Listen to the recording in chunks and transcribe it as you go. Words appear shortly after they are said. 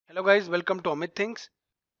Hello guys, welcome to Amit Things.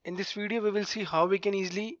 In this video, we will see how we can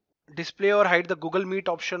easily display or hide the Google Meet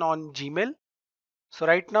option on Gmail. So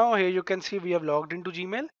right now here you can see we have logged into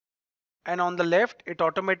Gmail, and on the left it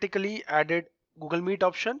automatically added Google Meet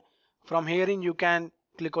option. From here in you can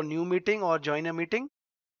click on new meeting or join a meeting.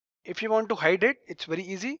 If you want to hide it, it's very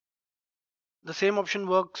easy. The same option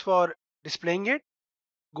works for displaying it.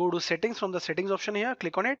 Go to settings. From the settings option here,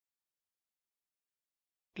 click on it.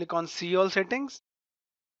 Click on see all settings.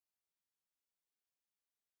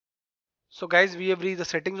 So guys, we have reached the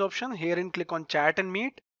settings option. Herein click on chat and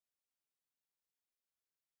meet.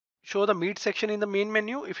 Show the meet section in the main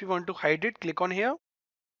menu. If you want to hide it, click on here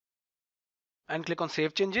and click on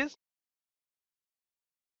save changes.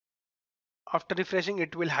 After refreshing,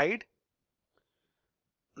 it will hide.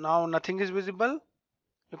 Now nothing is visible.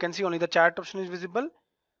 You can see only the chat option is visible.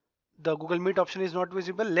 The Google Meet option is not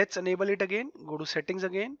visible. Let's enable it again. Go to settings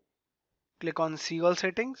again. Click on see all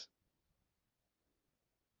settings.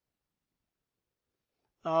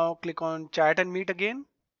 Now click on chat and meet again.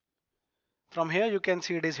 From here you can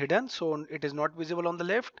see it is hidden, so it is not visible on the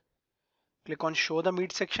left. Click on show the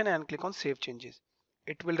meet section and click on save changes.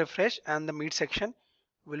 It will refresh and the meet section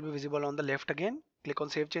will be visible on the left again. Click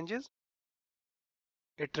on save changes.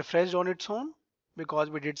 It refreshed on its own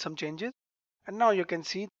because we did some changes, and now you can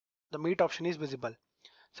see the meet option is visible.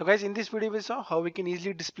 So guys, in this video we saw how we can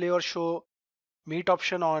easily display or show meet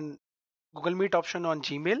option on Google Meet option on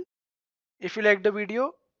Gmail. If you like the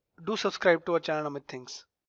video, do subscribe to our channel Amit Things.